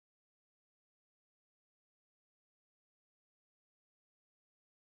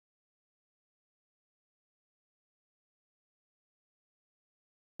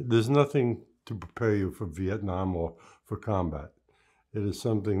there's nothing to prepare you for Vietnam or for combat. It is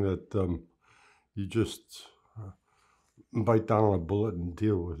something that you just bite down on a bullet and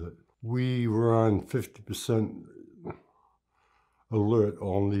deal with it. We were on 50% alert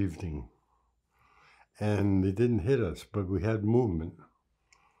all evening, and they didn't hit us, but we had movement.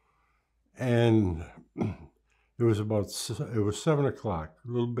 And it was 7 o'clock,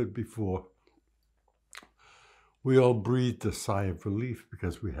 a little bit before. We all breathed a sigh of relief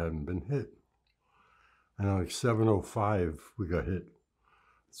because we hadn't been hit. And like 7:05, we got hit.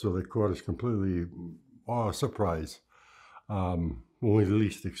 So they caught us completely, surprise, when we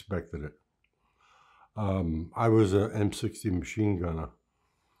least expected it. I was an M60 machine gunner,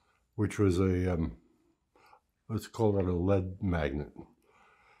 which was a, let's call it a lead magnet.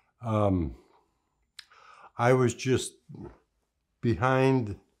 I was just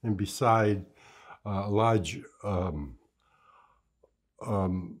behind and beside a large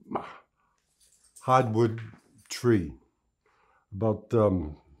hardwood tree, about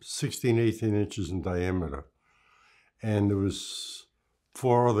 16, 18 inches in diameter. And there was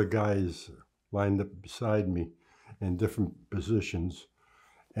 4 other guys lined up beside me in different positions.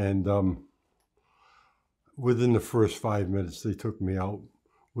 And within the first 5 minutes, they took me out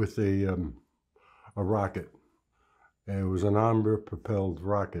with a rocket. And it was an armor propelled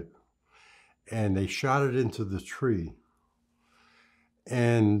rocket. And they shot it into the tree.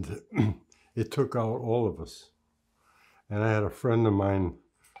 And it took out all of us. And I had a friend of mine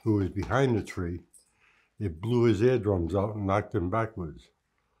who was behind the tree. It blew his eardrums out and knocked him backwards.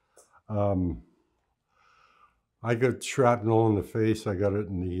 I got shrapnel in the face. I got it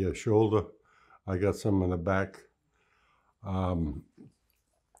in the shoulder. I got some in the back.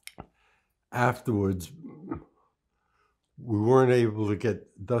 Afterwards, we weren't able to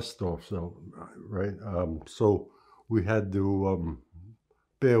get dust off, so right. So we had to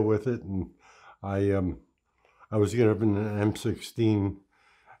bear with it, and I was given an M16,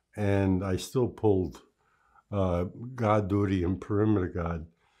 and I still pulled guard duty and perimeter guard.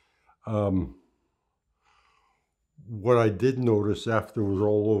 What I did notice after it was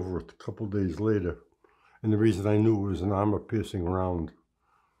all over a couple days later, and the reason I knew it was an armor-piercing round,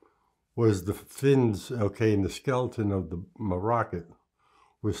 was the fins, and the skeleton of my rocket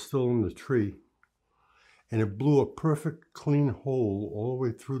was still in the tree, and it blew a perfect clean hole all the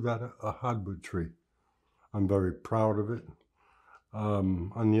way through that hardwood tree. I'm very proud of it.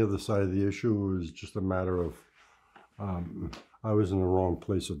 On the other side of the issue, it was just a matter of I was in the wrong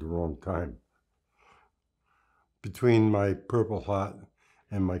place at the wrong time. Between my Purple Heart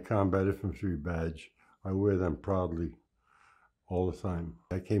and my Combat Infantry Badge, I wear them proudly all the time.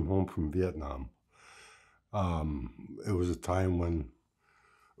 I came home from Vietnam. It was a time when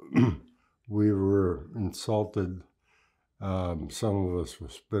we were insulted. Some of us were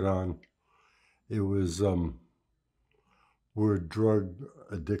spit on. It was, we're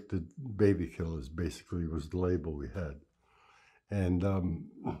drug-addicted baby killers, basically, was the label we had. And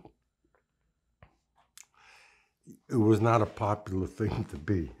it was not a popular thing to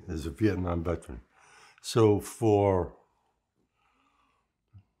be as a Vietnam veteran. So for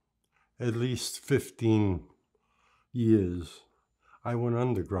at least 15 years, I went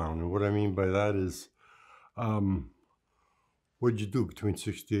underground. And what I mean by that is, what'd you do between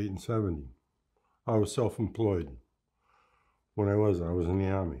 68 and 70? I was self-employed. When I was in the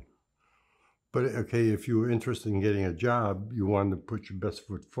Army. But okay, if you were interested in getting a job, you wanted to put your best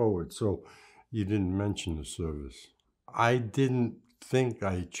foot forward. So you didn't mention the service. I didn't think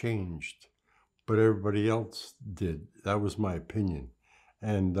I changed, but everybody else did. That was my opinion.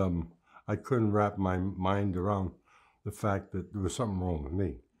 And I couldn't wrap my mind around the fact that there was something wrong with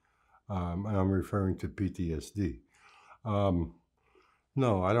me. And I'm referring to PTSD.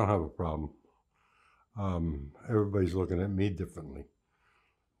 No, I don't have a problem. Everybody's looking at me differently,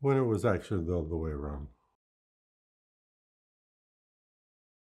 when it was actually the other way around.